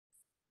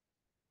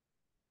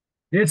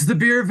It's the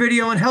beer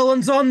video and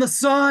Helen's on the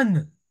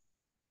sun.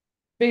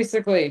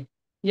 Basically,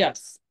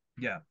 yes.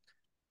 Yeah.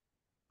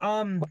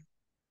 Um, Yeah,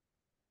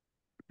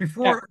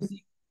 before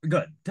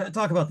good.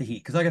 Talk about the heat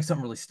because I got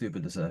something really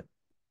stupid to say.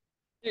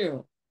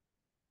 do.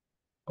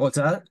 What's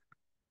that?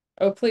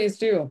 Oh, please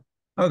do.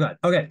 Oh God.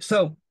 Okay.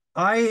 So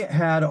I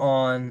had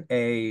on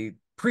a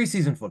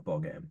preseason football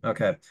game.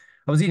 Okay.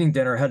 I was eating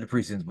dinner, had the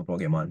preseason football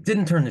game on.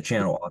 Didn't turn the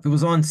channel off. It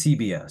was on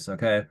CBS.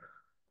 Okay.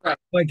 Right.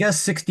 I guess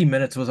 60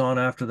 Minutes was on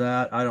after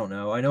that. I don't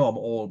know. I know I'm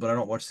old, but I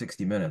don't watch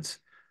 60 Minutes.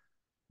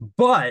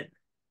 But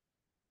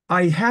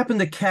I happen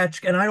to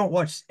catch, and I don't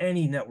watch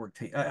any network.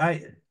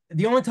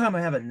 The only time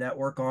I have a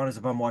network on is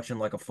if I'm watching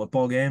like a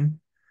football game.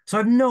 So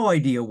I have no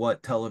idea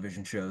what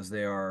television shows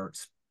they are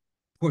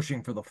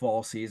pushing for the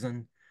fall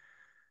season.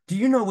 Do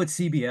you know what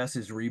CBS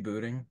is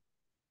rebooting?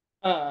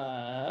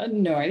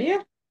 No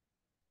idea.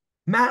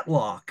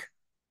 Matlock.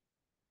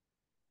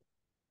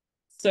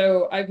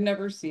 So I've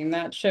never seen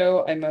that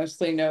show. I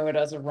mostly know it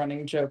as a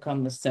running joke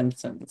on The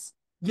Simpsons.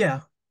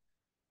 Yeah,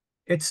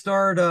 it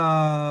starred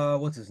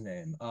what's his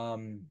name?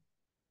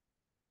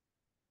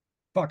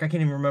 Fuck, I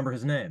can't even remember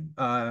his name.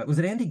 Was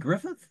it Andy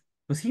Griffith?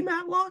 Was he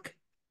Matlock?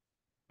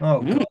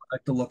 Oh Mm. God, I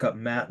have to look up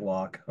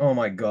Matlock. Oh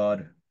my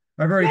God.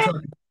 I've already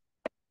talked.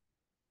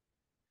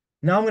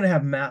 Now I'm going to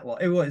have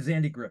Matlock. It was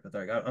Andy Griffith.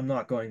 I'm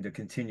not going to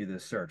continue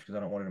this search because I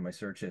don't want it in my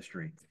search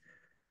history.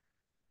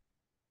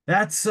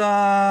 That's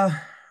uh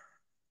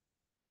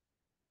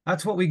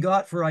that's what we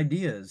got for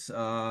ideas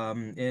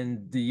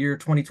in the year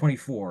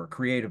 2024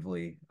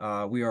 creatively.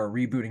 We are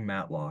rebooting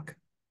Matlock.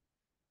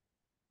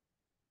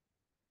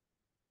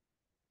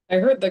 I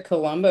heard the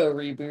Columbo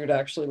reboot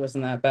actually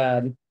wasn't that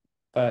bad,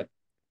 but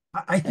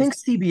I I, think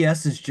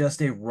CBS is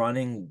just a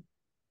running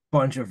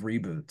bunch of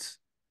reboots.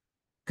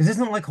 Because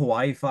isn't like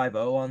Hawaii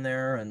Five-O on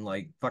there and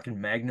like fucking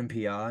Magnum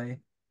PI?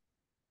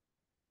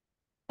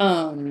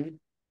 um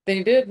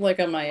they did like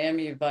a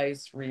Miami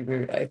Vice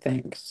reboot, I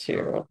think, Uh,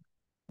 too.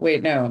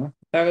 Wait, no,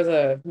 that was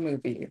a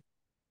movie.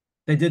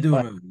 they did do a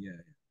But movie. Yeah,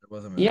 there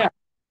was a movie. yeah,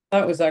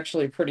 that was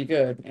actually pretty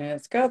good. And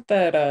it's got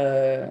that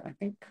I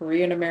think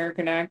Korean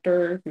American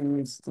actor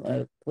who's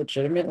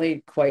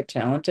legitimately quite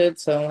talented.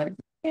 So like,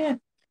 yeah,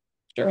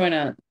 sure, why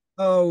not?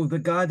 Oh, the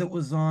guy that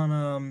was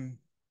on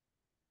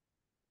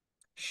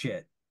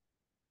shit.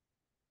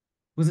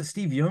 Was it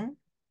Steve Young?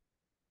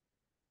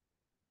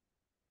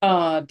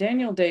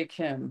 Daniel Day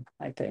Kim,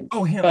 I think.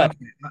 Oh, him. But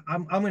Okay.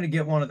 I'm gonna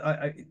get one of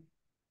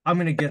I'm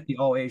gonna get the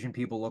all Asian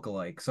people look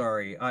alike.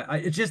 Sorry.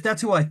 It's just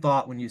that's who I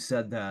thought when you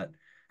said that.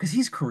 Because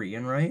he's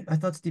Korean, right? I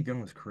thought Steve Young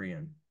was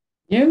Korean.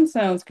 Yoon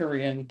sounds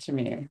Korean to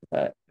me,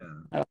 but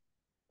Yeah.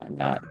 I'm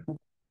not Okay.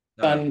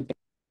 All right. fun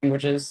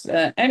languages.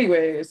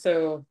 Anyway,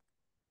 so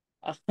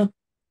uh,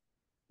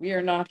 we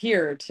are not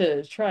here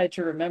to try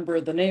to remember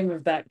the name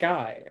of that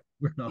guy.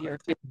 We're We not. are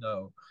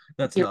No,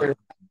 that's not here.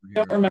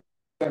 Don't here. remember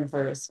going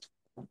first.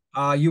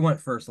 You went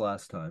first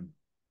last time.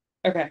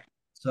 Okay.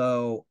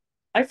 So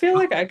I feel uh,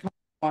 like I kind of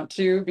want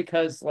to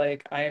because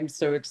like I am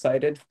so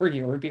excited for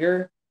your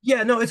beer.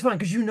 yeah, no, it's fine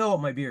because you know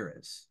what my beer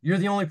is. You're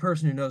the only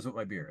person who knows what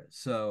my beer is.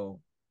 So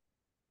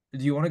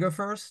do you want to go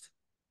first?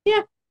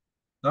 Yeah.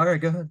 All right,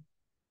 go ahead.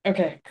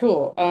 Okay,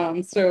 cool.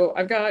 So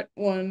I've got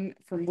one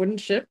from Wooden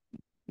Ship.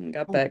 And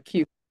got Oh, that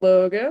cute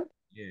logo.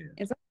 yeah.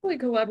 It's actually a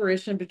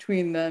collaboration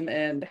between them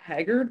and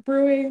Haggard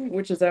Brewing,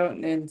 which is out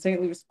in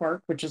St. Louis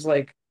Park, which is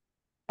like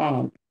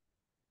um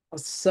a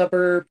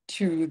suburb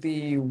to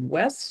the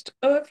west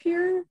of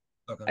here.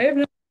 Okay. I have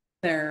no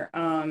there.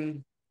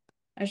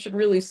 I should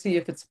really see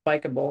if it's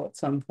bikeable at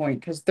some point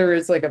because there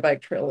is like a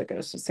bike trail that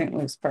goes to St.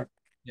 Louis Park.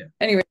 Yeah.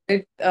 Anyway,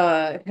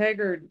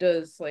 Haggard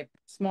does like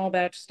small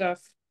batch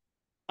stuff.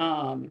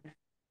 Um,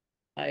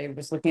 I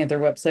was looking at their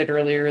website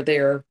earlier. They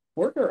are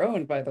worker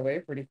owned, by the way,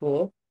 pretty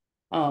cool.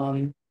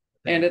 Um,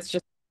 Thank and you. it's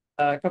just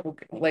a couple,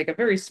 like a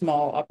very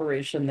small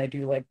operation. They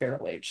do like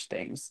barrel aged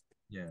things.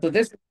 Yeah. So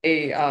this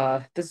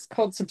is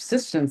called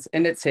Subsistence,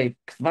 and it's a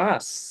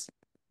kvass.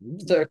 Ooh.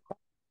 So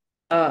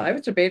I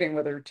was debating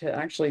whether to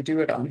actually do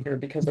it on here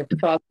because if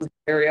kvass is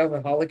very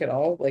alcoholic at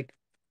all, like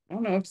I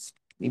don't know if it's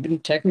even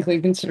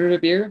technically considered a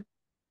beer.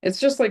 It's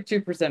just like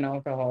 2%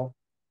 alcohol.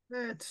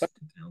 It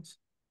counts.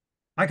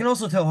 I can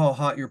also tell how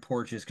hot your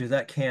porch is because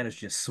that can is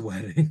just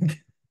sweating.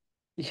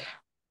 Yeah,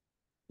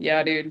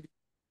 yeah, dude.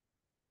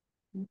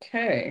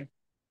 Okay.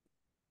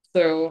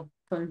 So,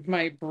 from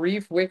my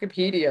brief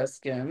Wikipedia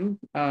skim,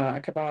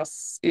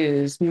 kvass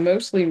is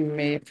mostly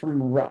made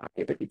from rye,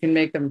 but you can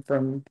make them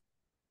from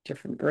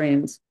different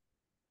grains.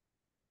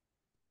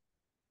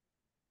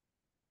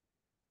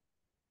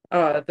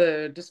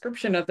 The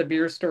description at the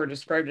beer store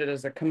described it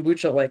as a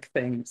kombucha-like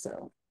thing,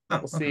 so Oh,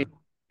 we'll okay. see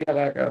how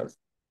that goes.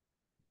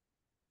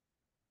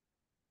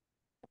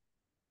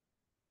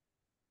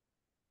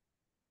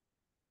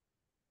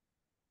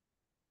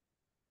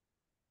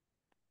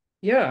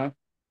 Yeah,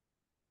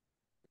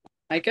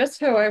 I guess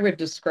how I would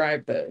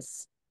describe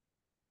this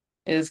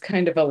is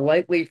kind of a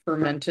lightly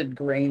fermented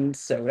grain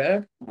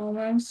soda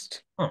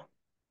almost. Oh,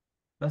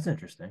 that's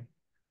interesting.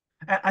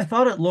 I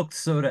thought it looked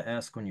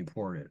soda-esque when you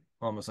poured it,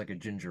 almost like a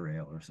ginger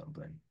ale or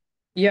something.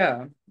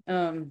 Yeah.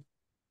 Um,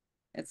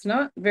 it's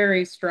not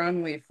very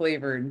strongly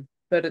flavored,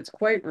 but it's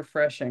quite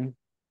refreshing,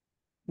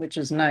 which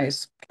is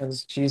nice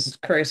because Jesus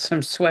Christ,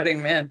 I'm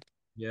sweating, man.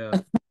 Yeah,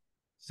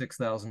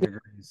 6,000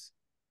 degrees.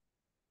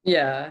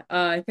 Yeah,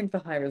 I think the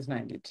high was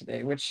 90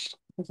 today, which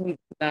isn't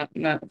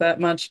not that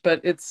much,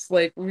 but it's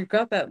like we've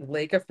got that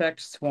lake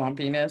effect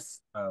swampiness.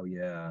 Oh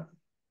yeah.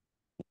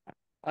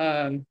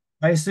 Um,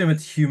 I assume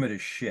it's humid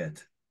as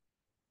shit.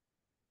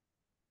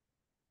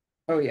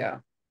 oh yeah.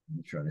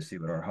 I'm trying to see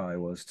what our high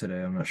was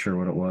today. I'm not sure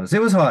what it was.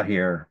 It was hot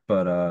here,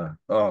 but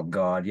oh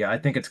God, yeah, I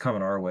think it's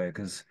coming our way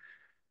because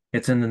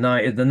it's in the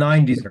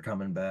 90s are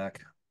coming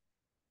back.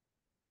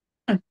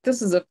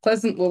 This is a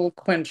pleasant little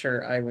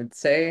quencher, I would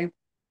say.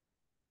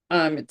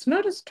 It's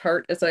not as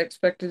tart as I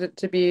expected it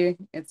to be.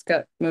 It's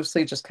got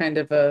mostly just kind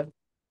of a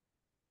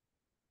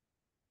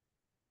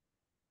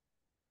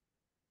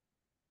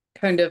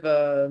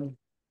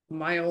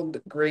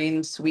mild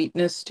grain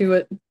sweetness to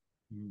it.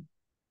 Mm.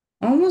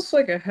 Almost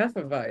like a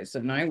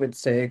Hefeweizen, I would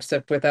say,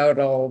 except without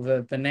all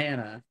the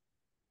banana.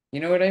 You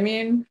know what I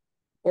mean?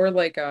 Or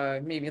like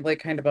maybe like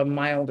kind of a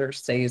milder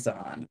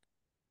saison.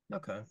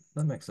 Okay,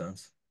 that makes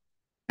sense.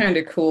 Kind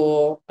of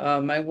cool.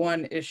 My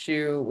one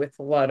issue with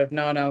a lot of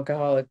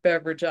non-alcoholic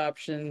beverage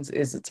options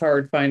is it's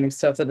hard finding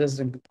stuff that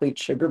isn't a complete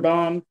sugar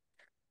bomb.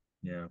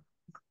 Yeah.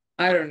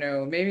 I don't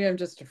know. Maybe I'm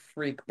just a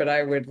freak, but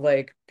I would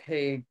like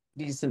pay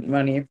decent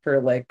money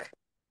for like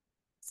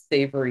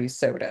savory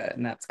soda,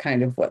 and that's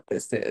kind of what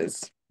this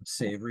is.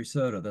 Savory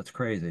soda, that's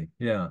crazy.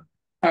 Yeah.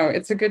 Oh,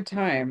 it's a good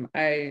time.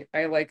 I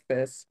like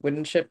this.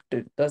 Wooden Ship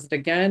does it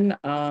again.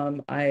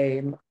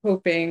 I'm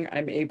hoping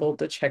I'm able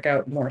to check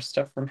out more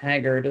stuff from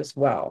Haggard as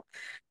well.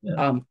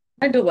 Yeah.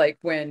 Kind of like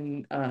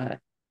when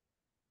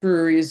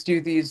breweries do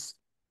these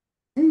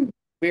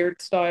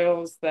weird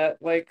styles that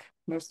like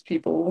most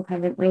people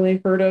haven't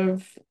really heard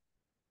of.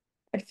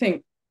 I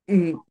think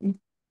mm,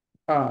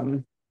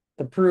 um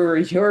the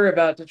brewery you're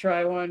about to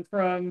try one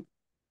from,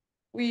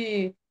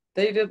 we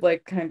they did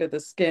like kind of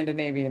the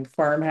Scandinavian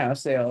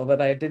farmhouse ale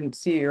that I didn't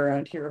see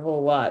around here a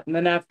whole lot. And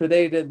then after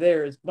they did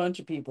theirs, a bunch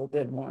of people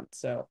did one.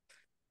 So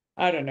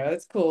I don't know.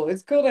 It's cool.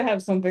 It's cool to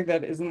have something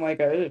that isn't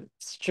like a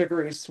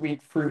sugary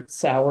sweet fruit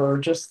sour,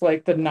 just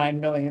like the 9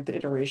 millionth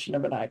iteration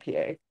of an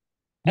IPA.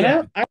 And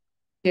Yeah.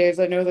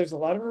 I know there's a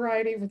lot of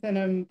variety within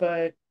them,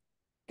 but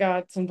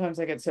God, sometimes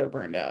I get so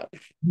burned out.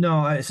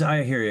 No, I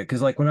hear you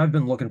because like when I've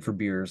been looking for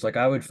beers, like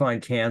I would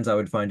find cans I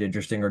would find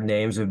interesting or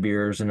names of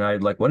beers, and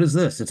I'd like, what is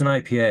this? It's an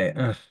IPA.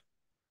 Ugh.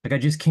 Like I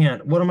just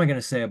can't. What am I going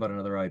to say about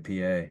another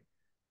IPA?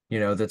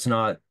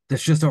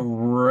 That's just a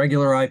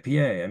regular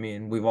IPA. I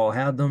mean, we've all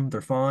had them.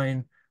 They're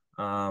fine.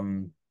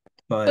 Um,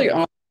 Really but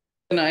on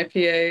an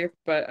IPA,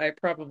 but I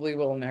probably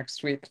will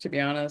next week, to be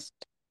honest.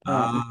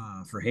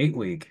 Um, for Hate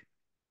Week.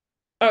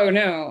 oh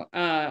no,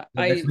 Well,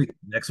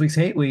 next week's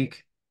Hate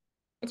Week.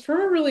 it's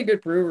from a really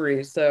good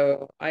brewery.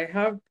 So I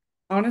have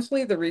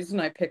honestly the reason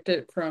I picked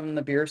it from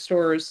the beer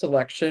store's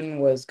selection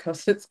was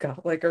because it's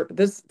got like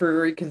this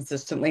brewery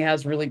consistently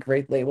has really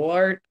great label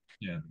art.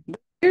 Yeah.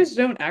 Beers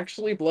don't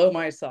actually blow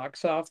my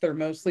socks off. They're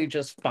mostly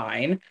just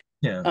fine.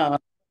 Yeah. Uh,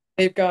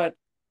 they've got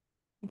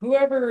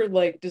whoever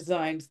like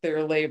designs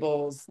their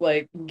labels,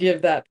 like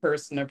give that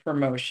person a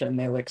promotion.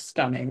 They look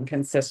stunning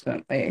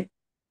consistently.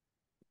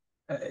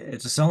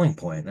 It's a selling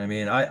point. I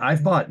mean,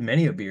 I've bought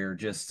many a beer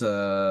just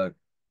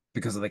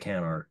because of the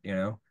can art, you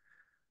know?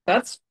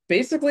 That's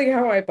basically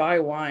how I buy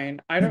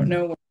wine. I don't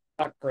know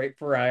what grape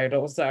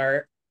varietals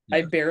are. I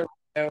Yeah. barely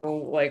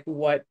know like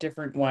what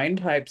different wine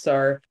types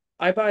are.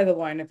 I buy the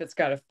wine if it's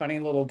got a funny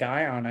little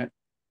guy on it.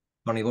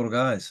 Funny little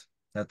guys.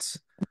 That's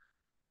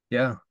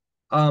yeah.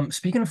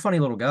 Speaking of funny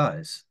little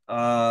guys,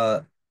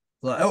 I'm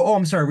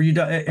sorry, were you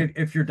done?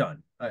 If you're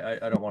done, I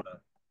don't want to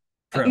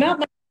trail you. Not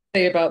much to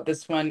say about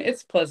this one.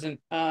 It's pleasant.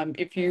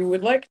 If you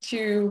would like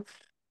to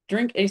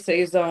drink a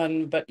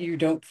saison, but you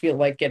don't feel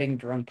like getting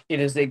drunk, it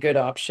is a good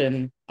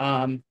option.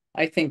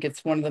 I think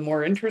it's one of the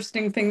more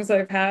interesting things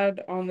I've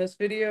had on this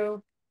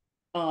video.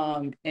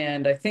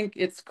 And I think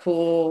it's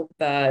cool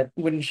that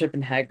Wooden Ship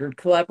and Haggard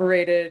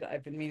collaborated.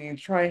 I've been meaning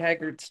to try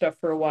Haggard stuff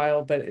for a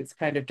while, but it's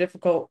kind of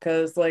difficult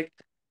because like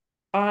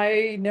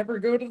I never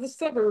go to the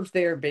suburbs.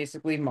 They are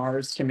basically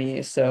Mars to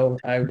me. So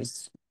I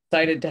was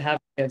excited to have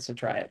a chance to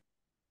try it.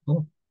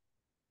 Cool.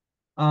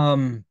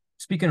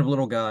 Speaking of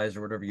little guys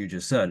or whatever you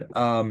just said,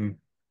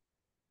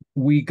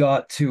 we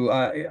got to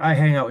I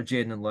hang out with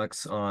Jaden and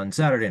Lex on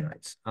Saturday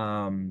nights.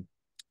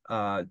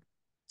 Uh,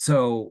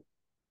 so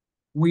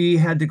we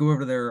had to go over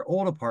to their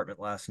old apartment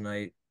last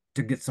night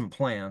to get some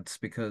plants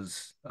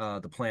because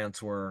the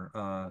plants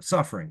were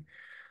suffering.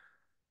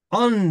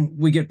 On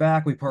we get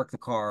back, we park the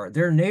car.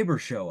 Their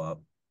neighbors show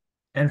up,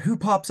 and who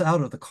pops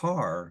out of the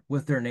car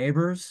with their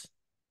neighbors?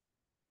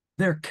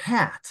 Their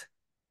cat.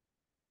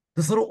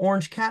 This little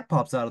orange cat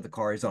pops out of the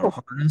car. He's on a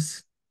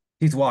harness.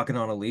 He's walking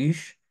on a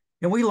leash,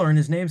 and we learn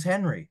his name's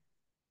Henry.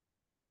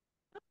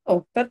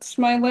 Oh, that's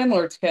my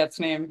landlord's cat's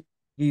name.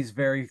 He's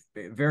very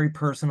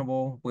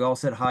personable. We all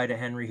said hi to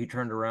Henry. He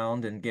turned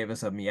around and gave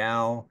us a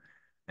meow,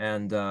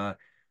 and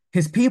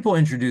his people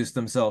introduced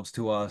themselves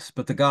to us,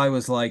 but the guy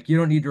was like, "You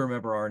don't need to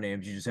remember our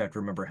names. You just have to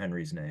remember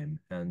Henry's name."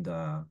 And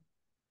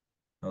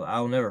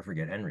I'll never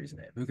forget Henry's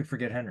name. Who could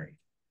forget Henry?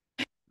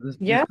 This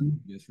Yeah,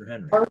 is for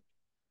Henry. our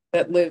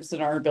that lives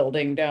in our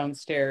building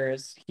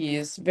downstairs.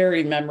 He's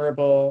very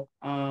memorable.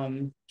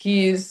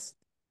 He's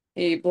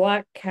a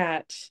black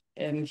cat,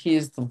 and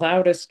he's the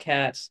loudest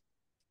cat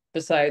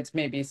besides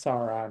maybe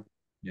Sauron.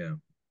 Yeah,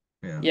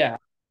 yeah. Yeah,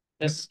 Yep.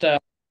 just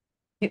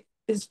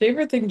his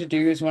favorite thing to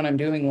do is when I'm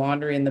doing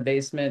laundry in the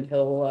basement,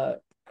 he'll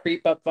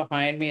creep up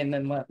behind me and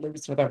then let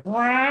loose with a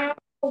wow.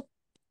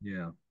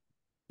 Yeah.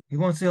 He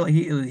wants you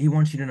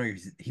to know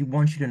he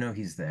wants you to know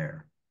he's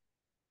there,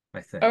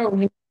 I think.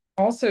 Oh,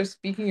 also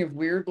speaking of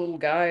weird little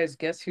guys,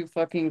 guess who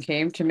fucking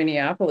came to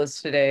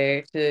Minneapolis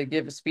today to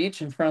give a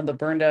speech in front of the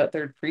burned out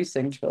third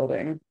precinct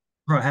building?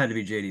 Probably had to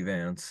be JD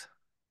Vance.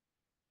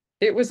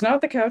 It was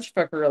not the couch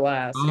fucker,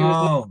 alas.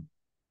 Oh,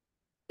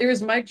 It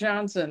was Mike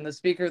Johnson, the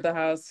Speaker of the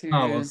House,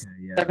 oh, whose okay,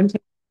 yeah.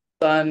 17th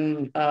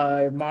son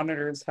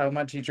monitors how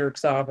much he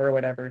jerks off or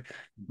whatever.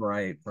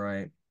 Right,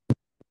 right.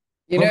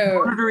 You But we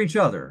know, monitor each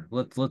other.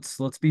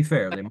 Let's be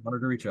fair. They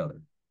monitor each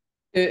other.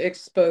 it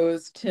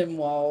exposed Tim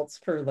Walz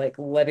for like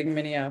letting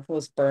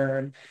Minneapolis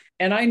burn.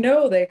 And I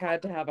know they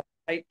had to have a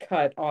tight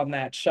cut on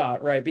that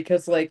shot, right?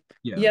 Because like,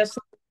 Yeah, yes,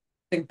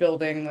 the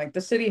building, like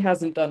the city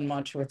hasn't done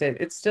much with it.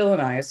 It's still an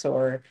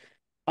eyesore.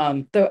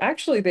 Though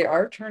actually they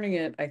are turning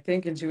it, I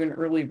think, into an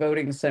early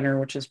voting center,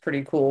 which is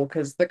pretty cool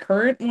because the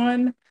current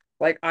one,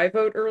 like I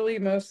vote early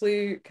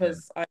mostly yeah,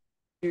 because I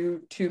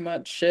do too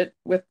much shit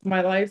with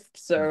my life. yeah,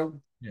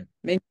 So yeah,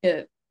 making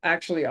it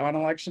actually on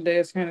election day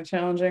is kind of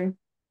challenging.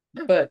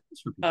 yeah. But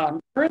That's for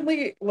people.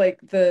 currently like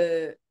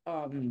the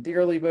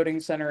early voting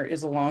center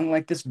is along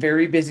like this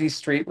very busy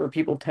street where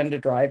people tend to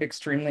drive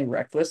extremely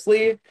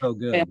recklessly. Oh, And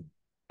good.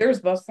 there's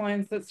bus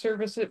lines that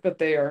service it, but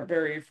they aren't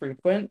very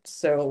frequent.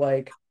 So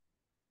like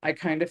I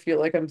kind of feel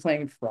like I'm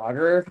playing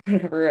Frogger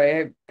whenever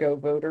I go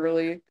vote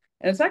early.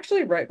 And it's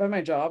actually right by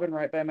my job and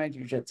right by my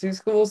jujitsu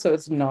school, so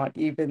it's not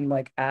even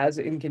like as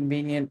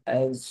inconvenient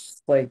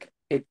as like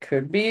it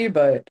could be,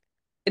 but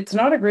it's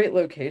not a great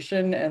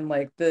location. And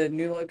like the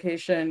new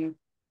location,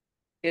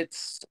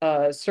 it's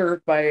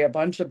served by a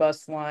bunch of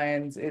bus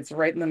lines. It's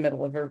right in the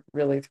middle of a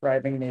really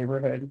thriving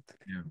neighborhood.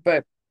 Yeah.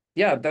 But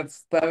yeah, that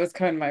was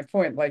kind of my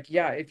point. Like,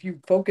 yeah, if you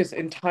focus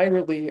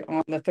entirely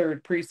on the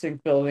third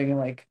precinct building,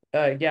 like,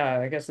 yeah,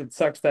 I guess it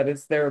sucks that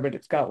it's there, but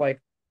it's got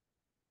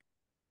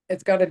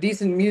a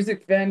decent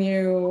music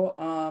venue,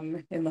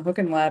 in the Hook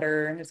and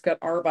Ladder. It's got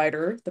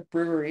Arbiter, the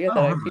brewery Oh,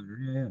 that I feel Haggard.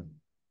 Yeah, yeah.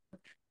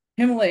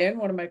 Himalayan,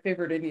 one of my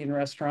favorite Indian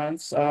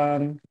restaurants.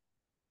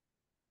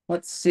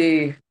 Let's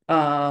see.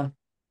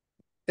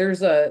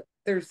 There's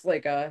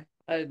like a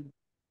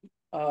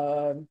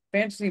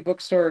fantasy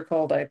bookstore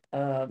called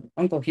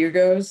Uncle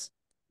Hugo's.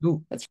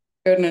 Ooh, That's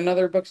good. And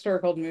another bookstore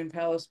called Moon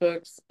Palace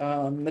Books.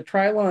 The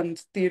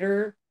Trilon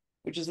Theater,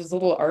 which is this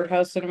little art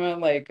house cinema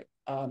like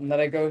that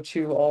I go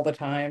to all the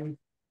time.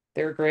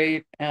 They're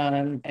great.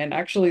 And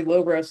actually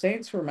Lowbrow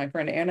Saints where my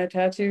friend Anna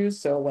tattoos.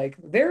 So like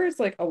there is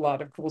like a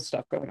lot of cool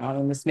stuff going on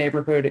in this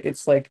neighborhood.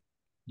 It's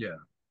yeah.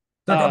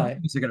 Like uh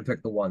obviously gonna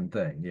pick the one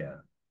thing. Yeah,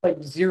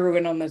 like zero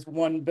in on this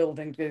one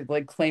building to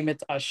like claim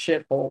it's a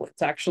shithole.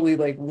 It's actually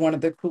like one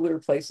of the cooler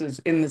places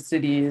in the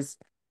cities,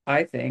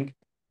 I think.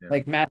 yeah.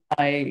 Like Matt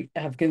and I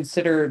have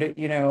considered,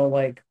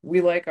 like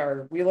we like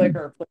our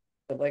place,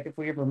 but like if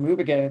we ever move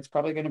again, it's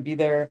probably going to be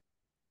there.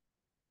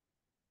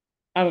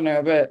 I don't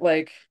know, but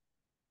like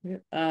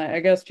I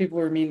guess people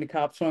were mean to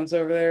cops once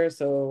over there,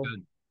 so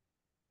Good.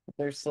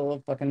 they're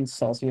still fucking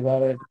salty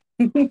about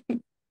it.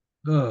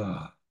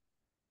 Ugh,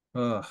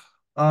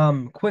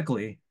 ugh.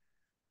 Quickly,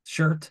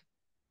 shirt.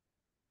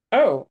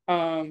 Oh,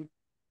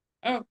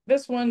 oh,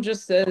 this one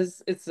just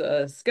says it's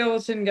a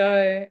skeleton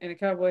guy in a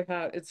cowboy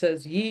hat. It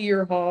says "Ye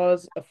your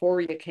haws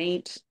afore you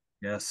can't."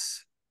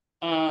 Yes.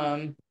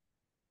 Um,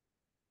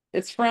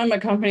 it's from a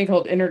company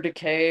called Inner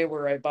Decay,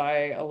 where I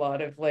buy a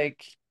lot of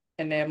like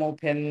enamel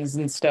pins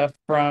and stuff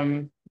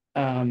from.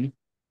 Um,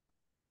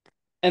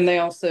 and they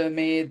also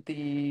made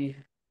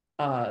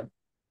uh,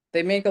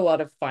 they make a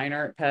lot of fine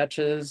art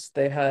patches.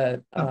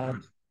 Oh,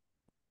 nice.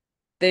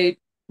 They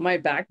my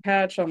back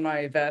patch on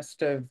my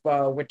vest of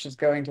which is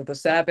going to the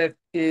Sabbath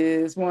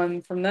is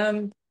one from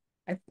them.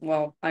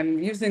 Well,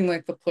 I'm using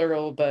like the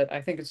plural, but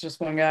I think it's just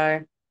one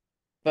guy.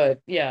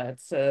 But yeah,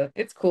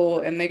 it's cool,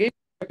 and they gave me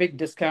a big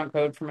discount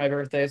code for my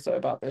birthday, so I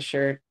bought this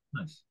shirt.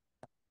 Nice.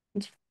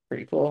 It's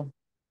pretty cool.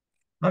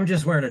 I'm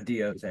just wearing a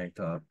Dio tank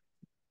top.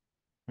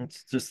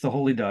 It's just the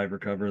Holy Diver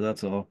cover.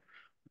 That's all.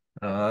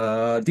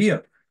 Dio.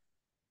 Yes,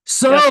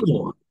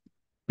 So,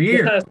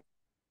 beer. yes,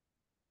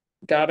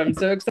 God, I'm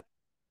so excited.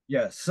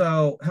 Yes.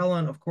 So,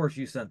 Helen, of course,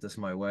 you sent this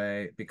my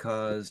way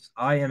because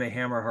I am a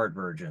Hammerheart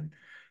virgin,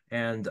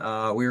 and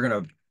we're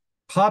gonna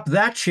pop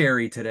that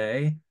cherry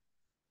today.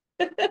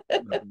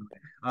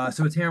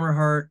 So it's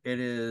Hammerheart. It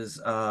is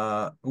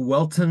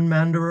Welton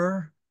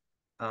Mandarer,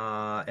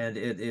 and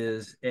it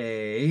is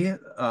a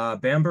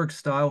Bamberg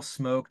style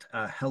smoked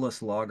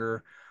Helles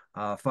lager,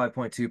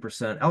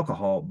 5.2%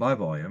 alcohol by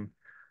volume.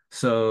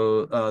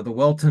 So the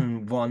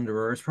Welton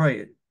Wanderer is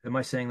probably, am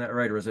I saying that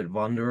right, or is it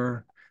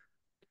Wanderer?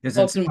 Is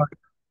Alton, inspired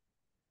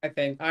I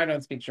think. I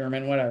don't speak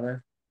German,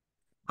 whatever.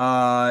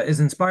 is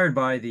inspired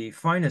by the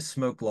finest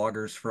smoked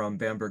lagers from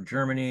Bamberg,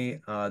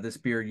 Germany. This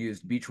beer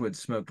used beechwood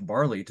smoked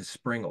barley to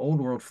spring old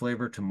world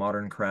flavor to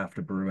modern craft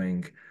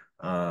brewing.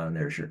 And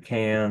there's your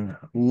can.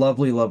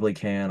 Lovely, lovely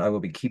can. I will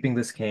be keeping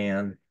this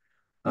can.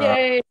 Uh,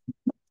 Yay.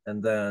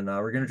 and then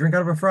we're gonna drink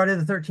out of a Friday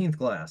the 13th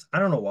glass. I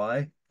don't know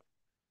why.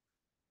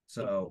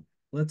 So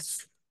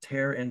let's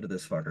tear into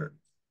this fucker.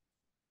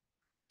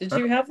 Did I,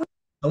 you have them?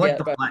 I like Yeah,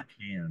 the but black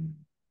can.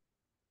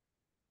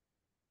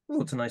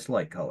 Oh, it's a nice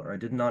light color. I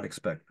did not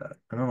expect that.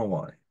 I don't know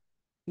why.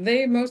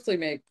 they mostly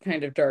make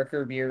kind of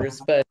darker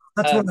beers, but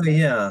That's what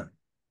yeah.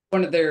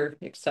 one of their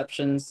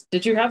exceptions.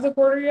 Did you have the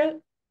porter yet?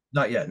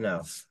 Not yet,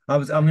 no.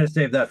 I'm gonna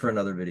save that for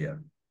another video.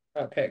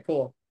 Okay,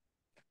 cool.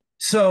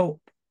 So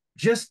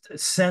just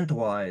scent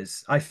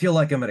wise, I feel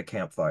like I'm at a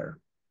campfire.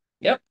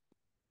 Yep.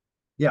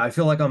 Yeah, I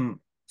feel like I'm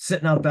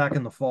sitting out back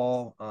in the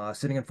fall,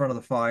 sitting in front of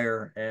the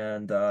fire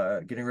and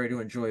getting ready to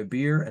enjoy a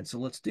beer. And so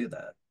let's do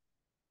that.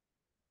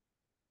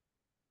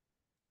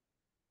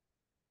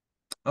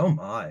 Oh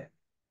my.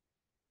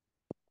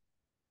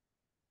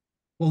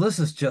 Well, this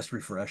is just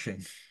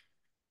refreshing.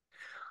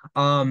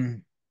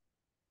 Um,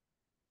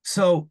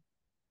 so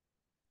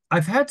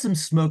I've had some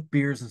smoked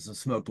beers and some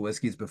smoked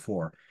whiskeys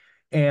before,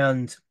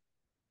 and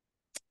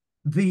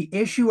the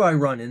issue I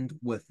run in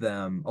with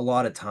them a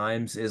lot of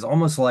times is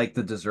almost like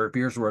the dessert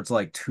beers where it's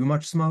like too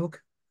much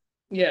smoke.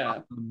 Yeah.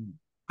 Um,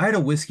 I had a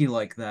whiskey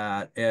like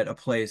that at a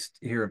place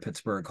here in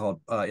Pittsburgh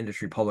called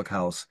Industry Public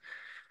House,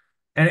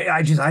 and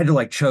I had to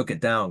like choke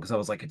it down because I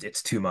was like,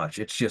 it's too much.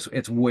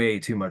 It's way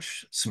too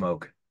much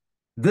smoke.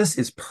 This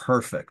is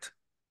perfect.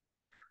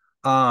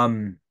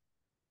 Um,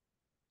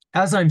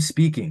 as I'm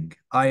speaking,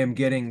 I am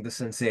getting the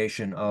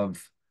sensation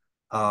of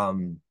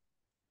um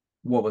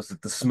what was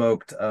it? The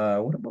smoked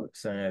what about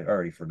saying I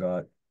already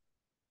forgot.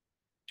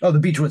 Oh, the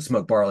beechwood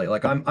smoked barley.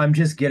 Like I'm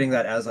just getting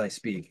that as I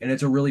speak, and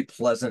it's a really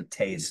pleasant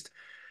taste.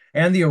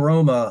 And the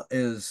aroma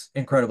is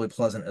incredibly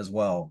pleasant as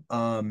well.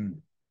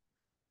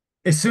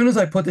 As soon as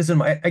I put this in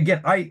my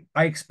again, I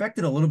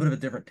expected a little bit of a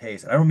different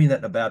taste. I don't mean that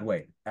in a bad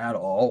way at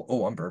all.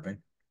 Oh, I'm burping.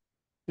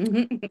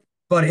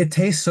 But it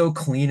tastes so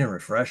clean and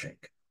refreshing.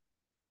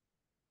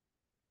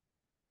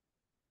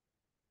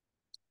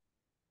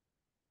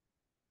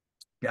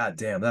 God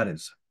damn, that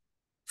is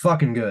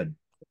fucking good.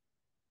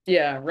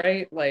 Yeah,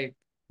 right? Like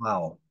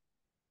Wow.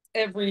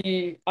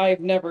 I've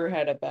never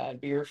had a bad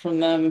beer from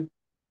them.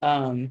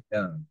 Um,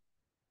 Yeah.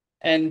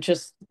 and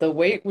just the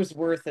wait was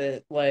worth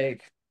it.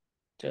 Like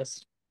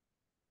just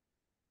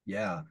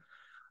Yeah.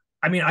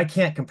 I mean, I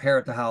can't compare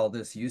it to how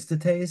this used to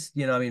taste.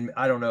 I mean,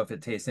 I don't know if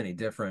it tastes any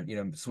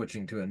different,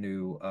 switching to a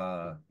new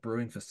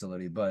brewing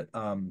facility, but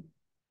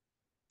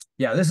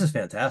yeah, this is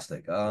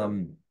fantastic.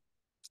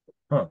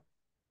 Huh,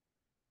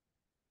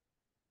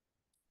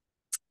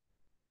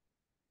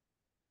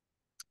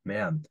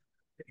 man.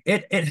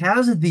 It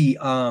has the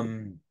how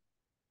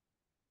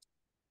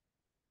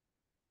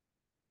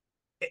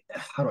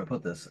do I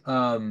put this?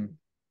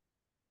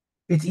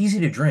 It's easy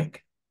to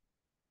drink.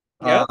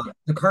 Uh yep.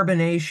 the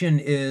carbonation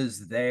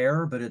is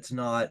there, but it's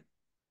not,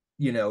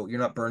 you're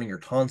not burning your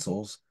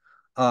tonsils.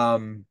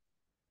 Um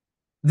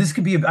this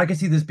could be I could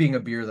see this being a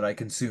beer that I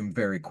consume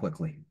very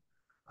quickly.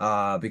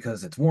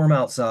 Because it's warm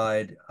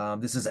outside.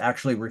 This is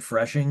actually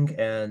refreshing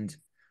and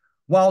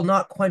while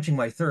not quenching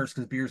my thirst,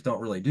 because beers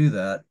don't really do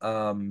that,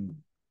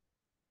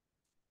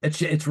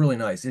 it's really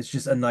nice. It's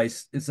just a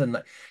nice,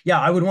 yeah,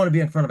 I would want to be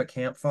in front of a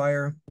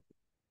campfire.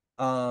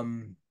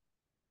 Um,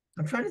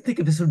 I'm trying to think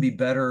if this would be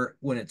better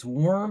when it's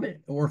warm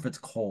or if it's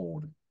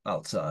cold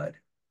outside.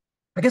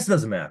 I guess it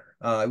doesn't matter.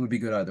 It would be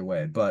good either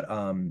way. But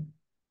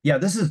yeah,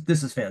 this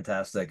is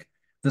fantastic.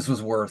 This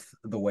was worth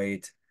the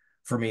wait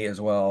for me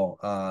as well.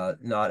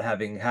 Not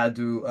having had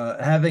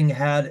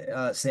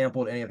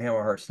sampled any of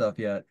Hammerheart stuff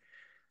yet,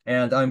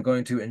 and I'm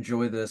going to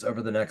enjoy this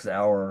over the next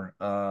hour.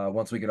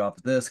 Once we get off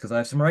of this, because I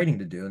have some writing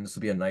to do, and this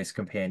will be a nice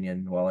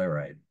companion while I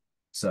write.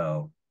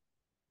 So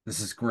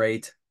this is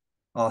great,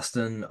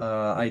 Austin.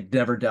 I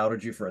never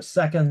doubted you for a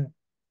second.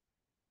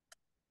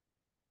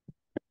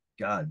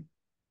 God.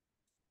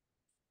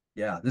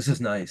 Yeah, this is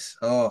nice.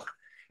 Oh,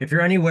 if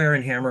you're anywhere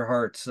in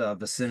Hammerheart's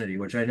vicinity,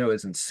 which I know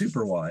isn't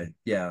super wide,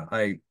 yeah,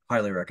 I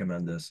highly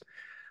recommend this.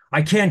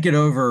 I can't get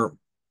over.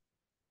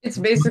 It's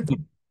basically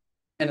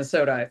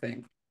Minnesota, I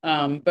think.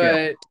 Yeah,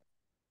 But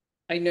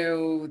I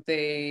know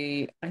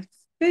I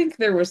think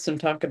there was some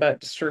talk about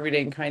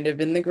distributing kind of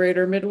in the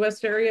greater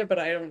Midwest area, but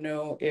I don't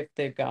know if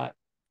they've got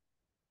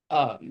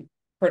um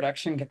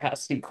production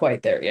capacity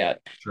quite there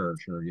yet. sure,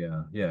 sure,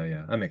 yeah, yeah,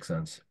 yeah. That makes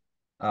sense.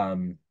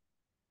 Um,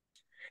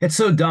 it's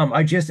so dumb.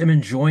 I just am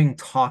enjoying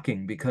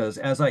talking because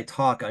as I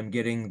talk, I'm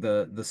getting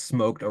the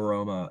smoked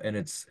aroma, and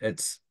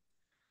it's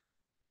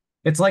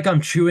like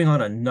I'm chewing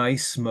on a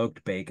nice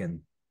smoked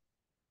bacon.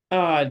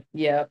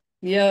 Yep.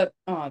 Yep.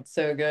 Oh, it's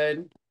so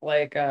good.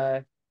 Like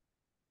I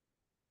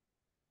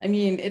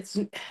mean,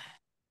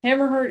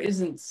 Hammerheart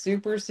isn't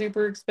super,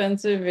 super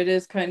expensive. It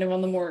is kind of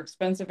on the more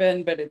expensive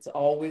end, but it's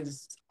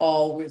always,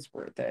 always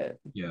worth it.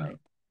 Yeah. Like,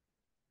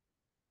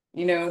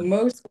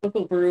 most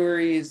local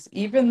breweries,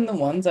 even the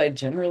ones I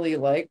generally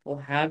like, will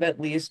have at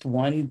least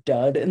one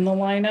dud in the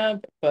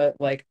lineup, but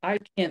like I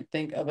can't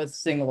think of a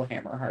single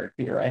Hammerheart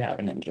beer I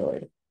haven't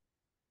enjoyed.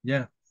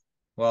 Yeah.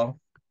 Well,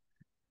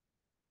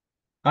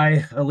 I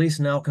at least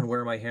now can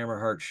wear my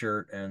Hammerheart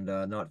shirt and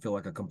not feel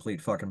like a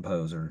complete fucking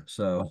poser.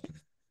 So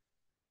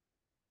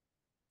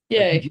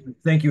Yay.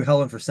 thank you,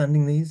 Helen, for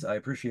sending these. I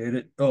appreciate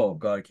it. Oh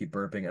God, I keep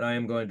burping. And I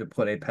am going to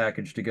put a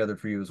package together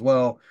for you as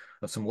well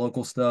of some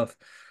local stuff.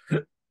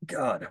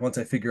 God, once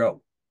I figure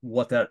out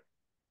what that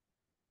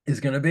is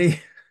going to be,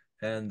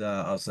 and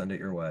I'll send it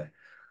your way.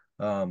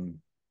 Um,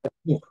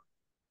 cool.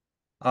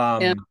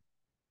 And um,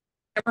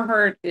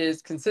 Hammerheart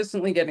is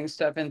consistently getting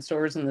stuff in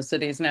stores in the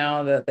cities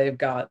now that they've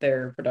got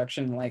their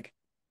production like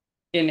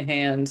in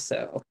hand.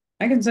 So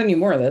I can send you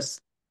more of this.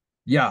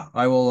 yeah,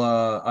 I will.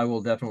 I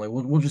will definitely.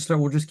 We'll just start.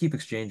 We'll just keep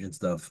exchanging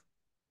stuff.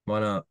 Why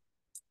not?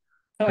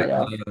 Oh Good,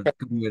 yeah.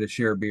 good way to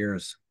share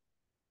beers.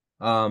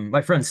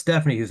 My friend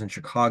Stephanie, who's in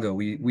Chicago,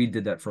 we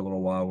did that for a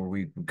little while where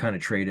we kind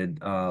of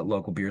traded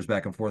local beers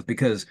back and forth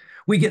because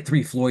we get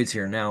Three Floyds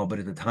here now, but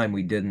at the time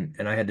we didn't,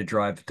 and I had to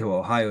drive to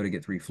Ohio to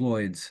get Three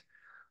Floyds.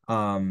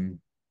 Um,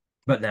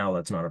 but now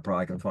that's not a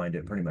problem. I can find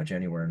it pretty much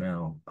anywhere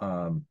now.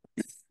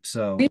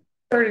 So We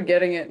started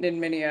getting it in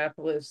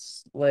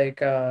Minneapolis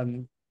like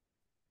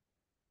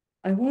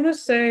I want to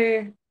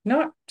say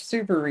not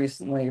super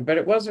recently, but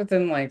it was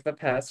within like the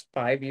past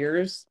 5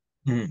 years.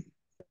 mhm,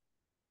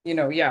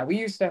 Yeah, we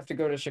used to have to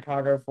go to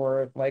Chicago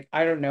for it. Like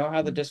I don't know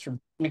how the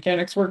distribution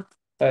mechanics work,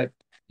 but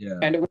yeah,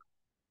 kind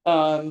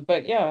of.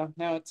 But yeah,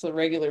 now it's a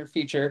regular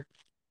feature.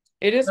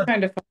 It is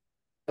kind of fun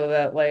though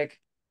that like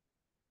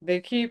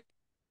they keep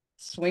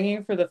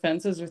swinging for the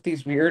fences with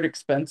these weird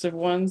expensive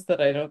ones that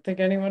I don't think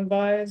anyone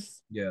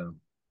buys. yeah,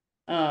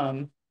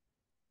 Um,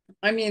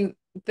 I mean,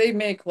 they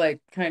make like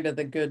kind of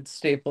the good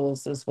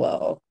staples as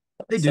well.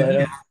 they do. So I Yeah,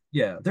 don't.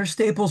 yeah. Their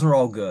staples are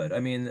all good.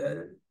 I mean,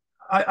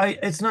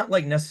 it's not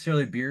like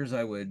necessarily beers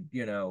I would,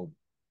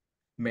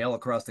 mail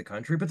across the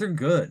country, but they're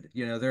good.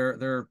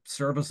 They're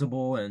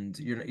serviceable, and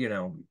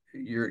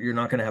you're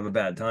not going to have a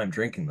bad time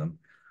drinking them.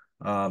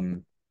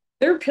 Um,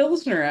 Their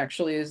Pilsner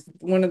actually is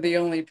one of the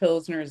only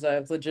Pilsners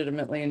I've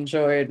legitimately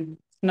enjoyed.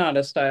 It's not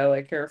a style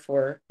I care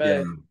for,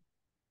 yeah, but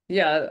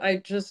yeah, I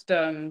just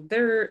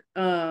they're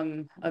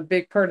a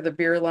big part of the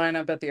beer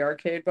lineup at the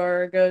arcade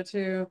bar I go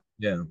to.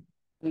 yeah.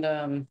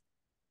 And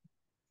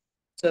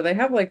so they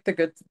have like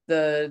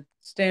the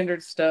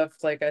standard stuff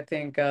like I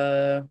think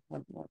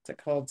what's it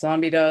called?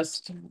 Zombie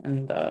Dust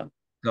and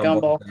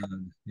Gumball, Gumball.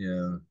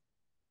 yeah.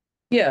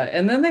 Yeah,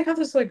 and then they have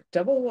this like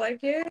double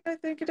IPA, I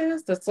think it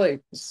is. That's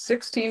like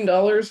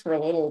 $16 for a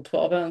little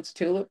 12-ounce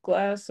tulip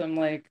glass. I'm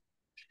like,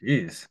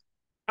 Jeez.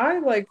 I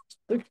like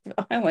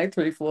I like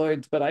Three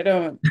Floyds, but I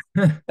don't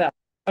that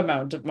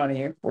amount of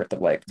money worth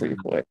of like Three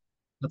Floyd.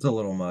 That's a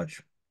little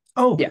much.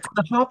 Oh, Yeah.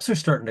 the hops are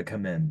starting to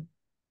come in.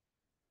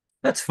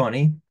 That's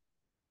funny.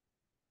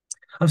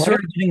 I'm What?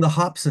 starting getting the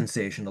hop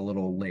sensation a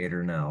little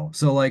later now.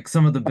 So like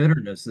some of the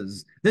bitterness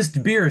is this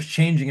beer is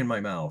changing in my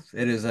mouth.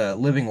 It is a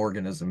living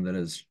organism that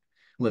is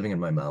living in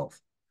my mouth.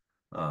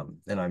 And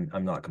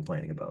I'm not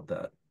complaining about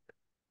that.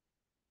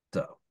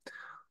 So,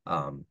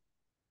 um,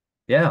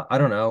 yeah, I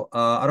don't know.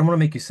 I don't want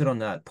to make you sit on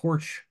that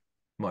porch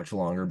much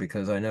longer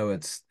because I know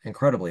it's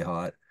incredibly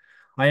hot.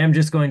 I am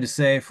just going to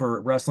say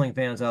for wrestling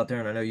fans out there,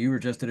 and I know you were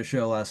just at a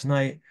show last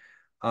night.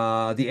 The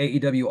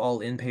AEW All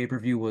In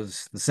pay-per-view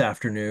was this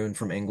afternoon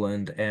from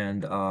England,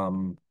 and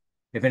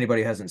if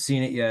anybody hasn't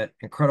seen it yet,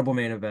 incredible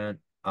main event.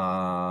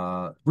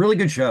 Really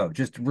good show,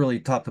 just really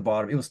top to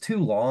bottom. It was too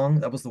long.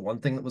 That was the one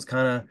thing that was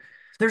kind of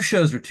their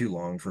shows are too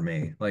long for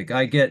me. Like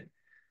I get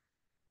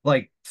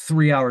like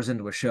 3 hours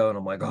into a show and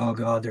I'm like, oh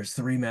God, there's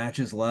three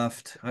matches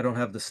left. I don't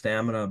have the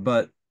stamina,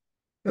 but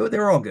they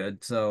were all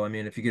good. So, I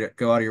mean, if you could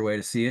go out of your way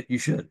to see it, you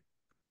should.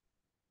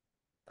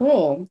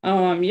 Cool.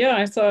 Yeah,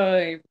 I saw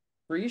a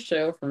free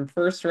show from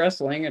First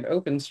Wrestling at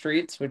Open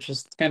Streets, which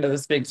is kind of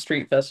this big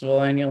street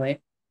festival annually.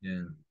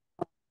 Yeah.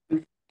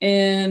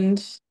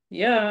 And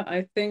yeah,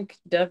 I think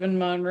Devin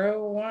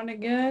Monroe won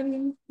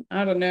again.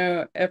 I don't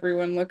know.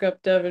 Everyone look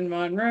up Devin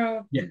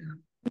Monroe. Yeah.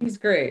 He's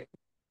great.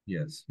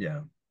 Yes.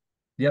 Yeah.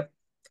 Yep.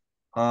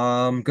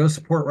 Go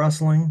support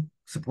wrestling,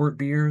 support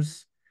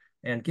beers,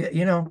 and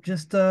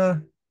just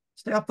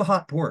stay off the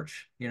hot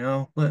porch.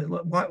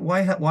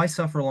 Why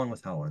suffer along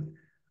with Helen?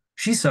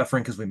 She's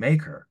suffering because we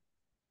make her.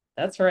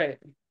 That's right.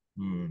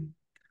 Hmm.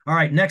 All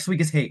right, next week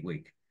is hate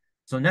week.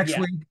 So next Yeah.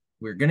 week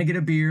we're gonna get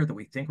a beer that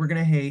we think we're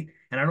gonna hate,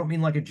 and I don't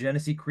mean like a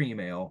Genesee cream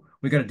ale.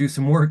 We got to do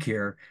some work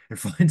here and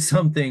find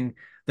something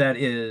that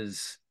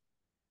is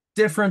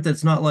different.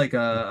 That's not like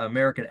a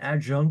American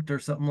adjunct or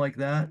something like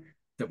that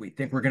that we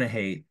think we're gonna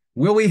hate.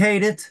 Will we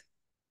hate it?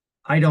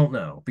 I don't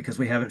know because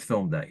we haven't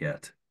filmed that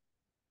yet.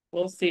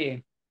 We'll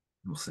see.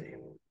 We'll see.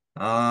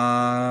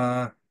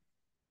 I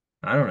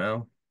don't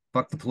know.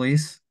 Fuck the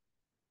police.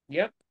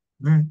 Yep.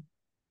 Hmm.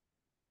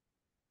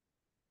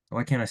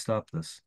 Why can't I stop this?